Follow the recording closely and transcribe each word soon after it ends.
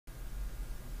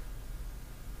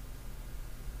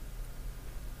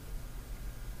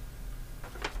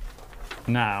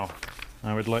Now,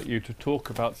 I would like you to talk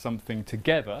about something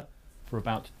together for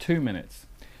about 2 minutes.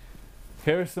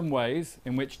 Here are some ways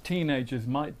in which teenagers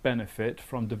might benefit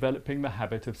from developing the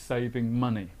habit of saving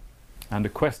money, and a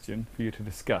question for you to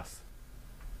discuss.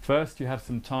 First, you have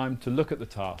some time to look at the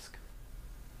task.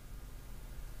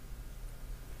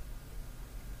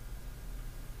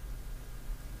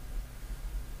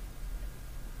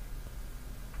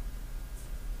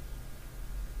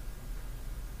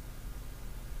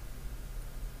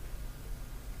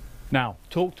 Now,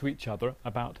 talk to each other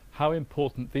about how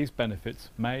important these benefits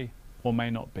may or may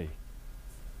not be.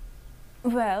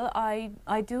 Well,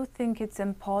 I do think it's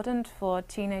important for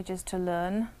teenagers to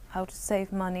learn how to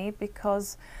save money,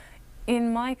 because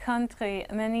in my country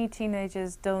many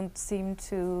teenagers don't seem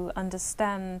to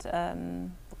understand,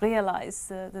 realize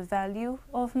the value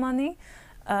of money.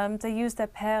 They use their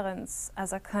parents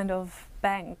as a kind of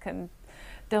bank and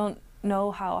don't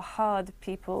know how hard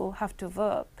people have to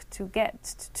work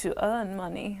to earn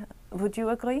money. Would you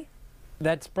agree?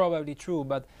 That's probably true,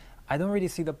 but I don't really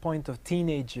see the point of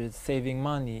teenagers saving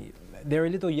money. They're a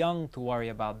little young to worry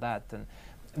about that, and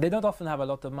they don't often have a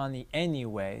lot of money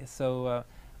anyway, so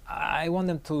I want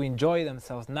them to enjoy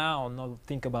themselves now, not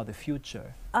think about the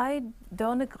future. I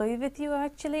don't agree with you,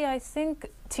 actually. I think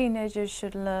teenagers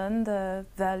should learn the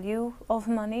value of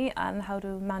money and how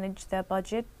to manage their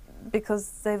budget, because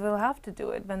they will have to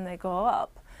do it when they grow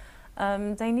up.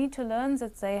 They need to learn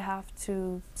that they have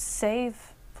to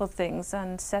save for things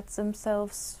and set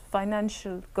themselves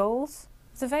financial goals.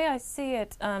 The way I see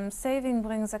it, saving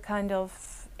brings a kind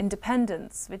of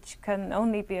independence, which can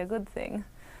only be a good thing.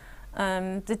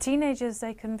 The teenagers,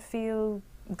 they can feel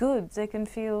good, they can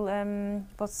feel,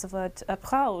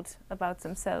 proud about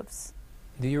themselves.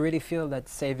 Do you really feel that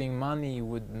saving money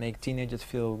would make teenagers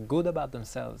feel good about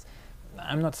themselves?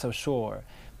 I'm not so sure.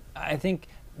 I think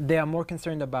they are more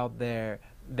concerned about their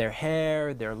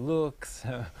hair, their looks,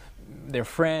 their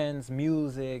friends,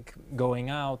 music, going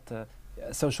out,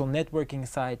 social networking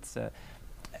sites.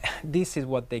 This is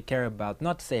what they care about,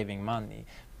 not saving money.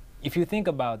 If you think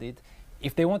about it,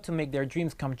 if they want to make their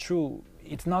dreams come true,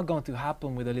 it's not going to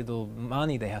happen with a little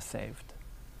money they have saved.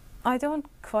 I don't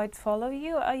quite follow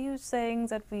you. Are you saying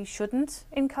that we shouldn't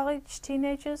encourage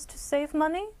teenagers to save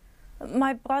money?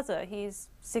 My brother, he's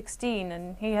 16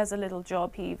 and he has a little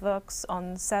job. He works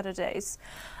on Saturdays,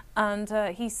 and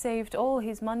he saved all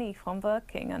his money from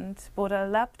working and bought a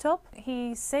laptop.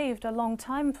 He saved a long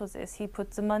time for this. He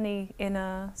put the money in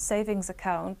a savings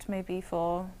account, maybe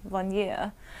for 1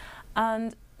 year,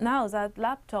 and now that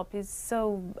laptop is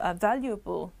so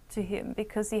valuable to him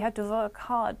because he had to work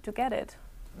hard to get it.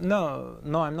 No,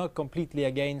 I'm not completely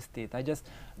against it. I just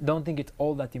don't think it's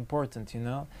all that important, you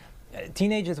know?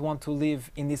 Teenagers want to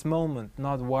live in this moment,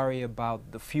 not worry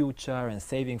about the future and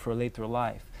saving for later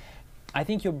life. I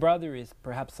think your brother is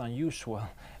perhaps unusual.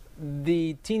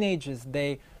 The teenagers,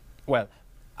 well,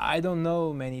 I don't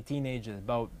know many teenagers,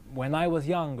 but when I was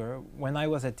younger, when I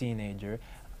was a teenager,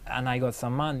 and I got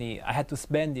some money, I had to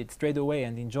spend it straight away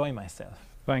and enjoy myself.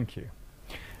 Thank you.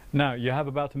 Now, you have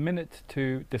about a minute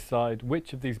to decide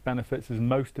which of these benefits is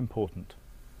most important.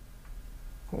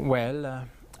 Well,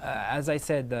 as I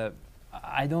said,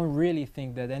 I don't really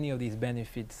think that any of these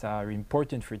benefits are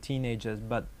important for teenagers,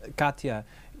 but Katja,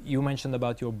 you mentioned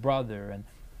about your brother, and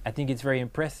I think it's very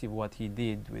impressive what he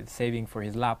did with saving for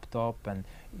his laptop, and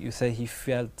you said he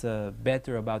felt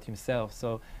better about himself,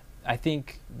 so I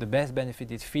think the best benefit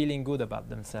is feeling good about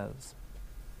themselves.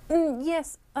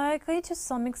 Yes, I agree to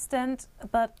some extent,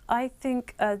 but I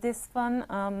think this one,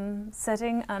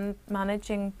 setting and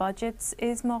managing budgets,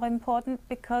 is more important,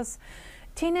 because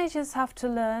teenagers have to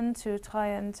learn to try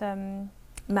and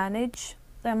manage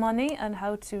their money and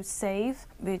how to save,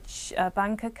 which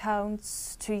bank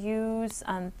accounts to use,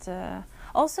 and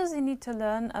also they need to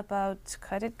learn about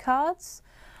credit cards,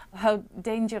 how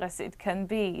dangerous it can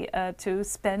be to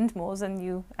spend more than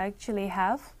you actually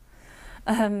have.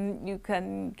 You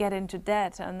can get into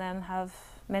debt and then have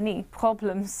many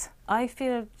problems. I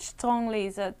feel strongly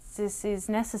that this is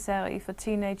necessary for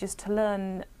teenagers to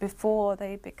learn before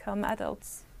they become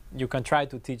adults. You can try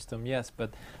to teach them, yes,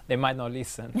 but they might not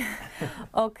listen.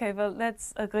 Okay, well,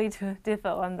 let's agree to differ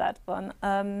on that one.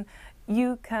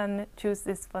 You can choose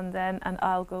this one then, and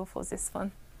I'll go for this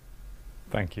one.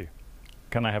 Thank you.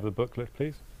 Can I have the booklet,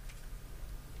 please?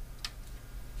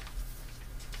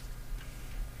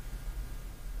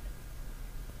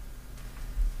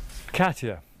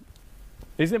 Katja,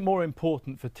 is it more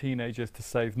important for teenagers to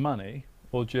save money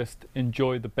or just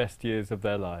enjoy the best years of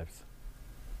their lives?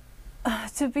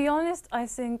 To be honest, I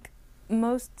think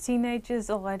most teenagers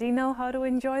already know how to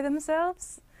enjoy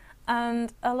themselves,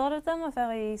 And a lot of them are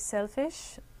very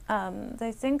selfish.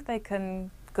 They think they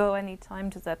can go anytime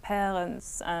to their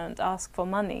parents and ask for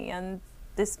money, and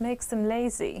this makes them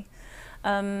lazy.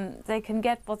 They can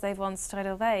get what they want straight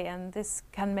away, and this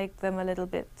can make them a little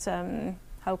bit,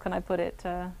 how can I put it,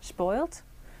 spoiled.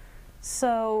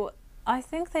 So I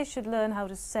think they should learn how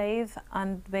to save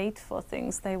and wait for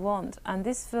things they want, and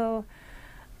this will,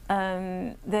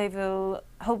 they will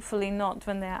hopefully not,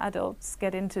 when they're adults,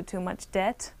 get into too much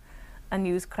debt and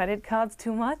use credit cards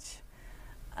too much.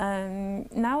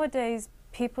 Nowadays,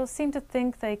 people seem to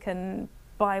think they can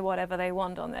buy whatever they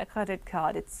want on their credit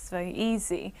card. It's very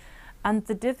easy. And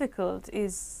the difficult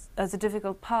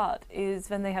part is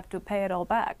when they have to pay it all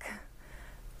back.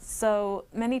 So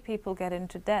many people get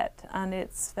into debt, and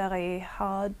it's very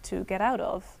hard to get out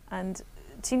of. And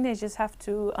teenagers have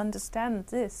to understand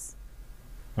this.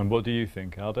 And what do you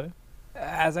think, Aldo?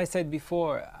 As I said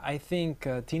before, I think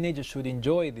teenagers should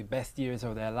enjoy the best years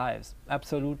of their lives.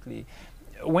 Absolutely.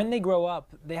 When they grow up,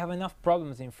 they have enough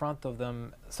problems in front of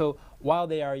them. So while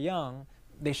they are young,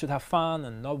 they should have fun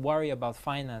and not worry about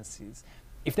finances.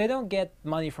 If they don't get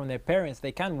money from their parents,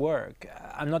 they can work.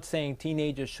 I'm not saying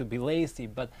teenagers should be lazy,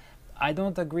 but I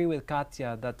don't agree with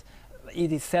Katja that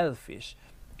it is selfish.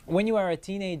 When you are a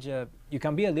teenager, you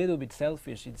can be a little bit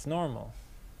selfish. It's normal.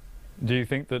 Do you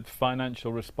think that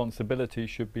financial responsibility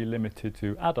should be limited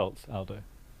to adults, Aldo?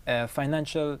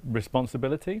 Financial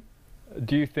responsibility?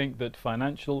 Do you think that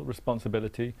financial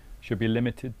responsibility should be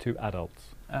limited to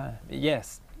adults?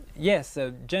 Yes. Yes,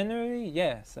 generally,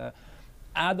 yes.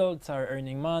 Adults are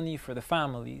earning money for the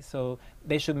family, so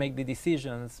they should make the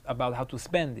decisions about how to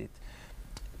spend it.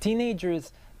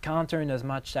 Teenagers can't earn as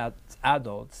much as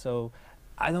adults, so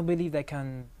I don't believe they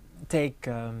can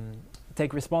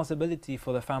take responsibility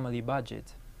for the family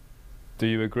budget. Do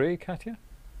you agree, Katja?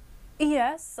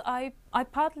 Yes, I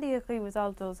partly agree with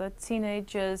Aldo that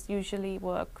teenagers usually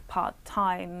work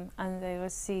part-time and they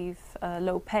receive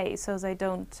low pay, so they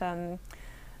don't,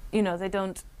 they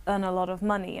don't earn a lot of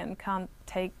money and can't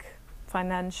take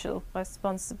financial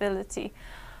responsibility.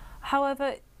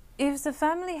 However, if the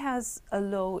family has a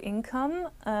low income,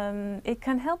 it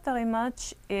can help very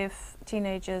much if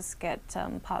teenagers get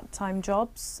part-time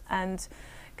jobs and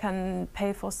can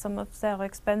pay for some of their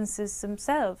expenses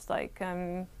themselves, like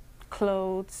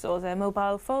clothes or their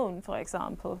mobile phone, for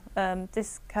example.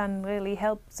 This can really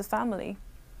help the family.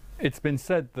 It's been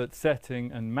said that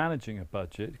setting and managing a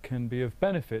budget can be of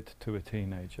benefit to a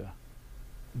teenager.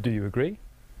 Do you agree?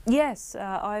 Yes,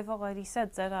 I've already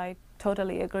said that I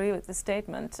totally agree with the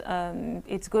statement.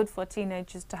 It's good for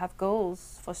teenagers to have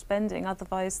goals for spending,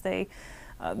 otherwise they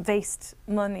waste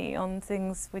money on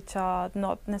things which are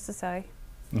not necessary.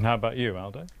 And how about you,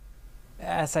 Aldo?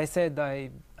 As I said, I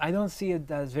don't see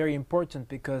it as very important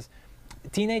because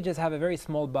teenagers have a very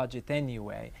small budget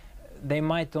anyway. They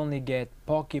might only get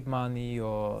pocket money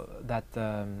or that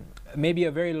maybe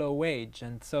a very low wage,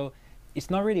 and so it's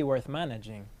not really worth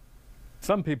managing.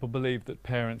 Some people believe that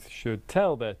parents should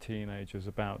tell their teenagers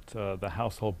about the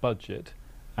household budget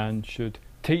and should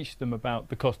teach them about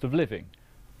the cost of living.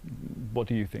 What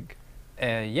do you think?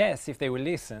 Yes, if they will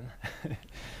listen.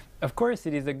 Of course,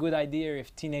 it is a good idea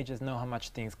if teenagers know how much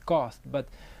things cost, but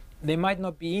they might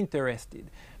not be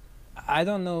interested. I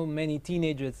don't know many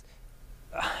teenagers.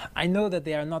 I know that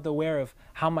they are not aware of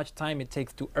how much time it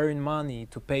takes to earn money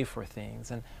to pay for things,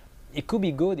 and it could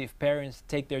be good if parents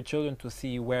take their children to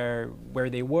see where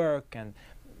they work, and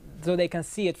so they can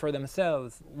see it for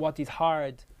themselves what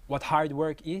hard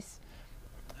work is.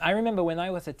 I remember when I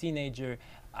was a teenager,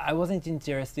 I wasn't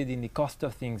interested in the cost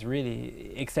of things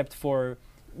really, except for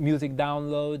music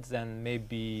downloads and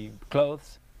maybe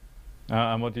clothes.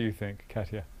 And what do you think,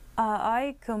 Katja?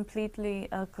 I completely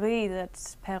agree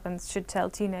that parents should tell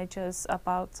teenagers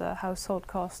about household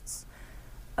costs.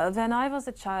 When I was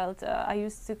a child, I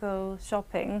used to go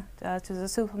shopping to the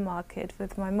supermarket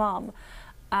with my mom,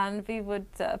 and we would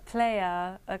play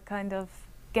a kind of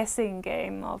guessing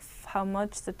game of how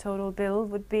much the total bill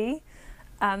would be,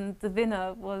 and the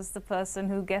winner was the person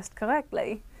who guessed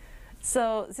correctly.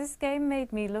 So this game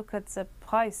made me look at the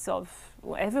price of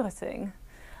everything.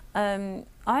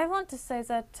 I want to say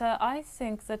that I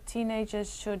think that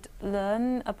teenagers should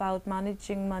learn about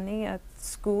managing money at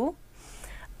school.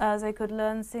 They could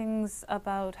learn things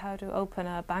about how to open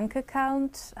a bank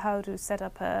account, how to set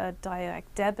up a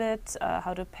direct debit,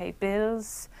 how to pay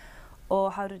bills,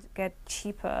 or how to get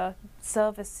cheaper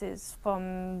services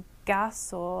from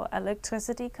gas or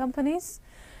electricity companies.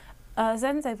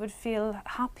 Then they would feel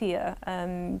happier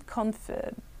and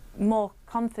more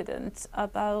confident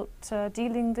about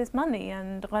dealing with money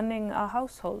and running a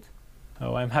household.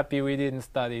 Oh, I'm happy we didn't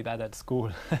study that at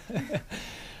school.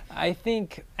 I mean,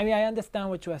 I understand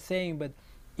what you are saying, but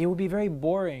it would be very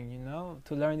boring, you know,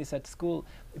 to learn this at school.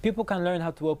 People can learn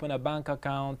how to open a bank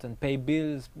account and pay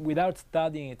bills without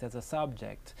studying it as a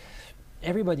subject.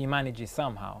 Everybody manages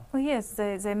somehow. Well, yes,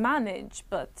 they manage,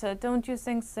 but don't you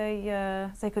think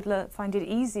they could find it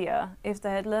easier if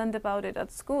they had learned about it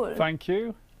at school? Thank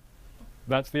you.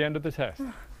 That's the end of the test.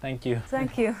 Thank you.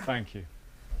 Thank you. Thank you.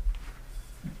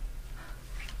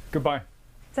 Goodbye.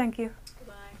 Thank you.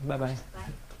 Bye-bye.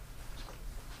 Bye.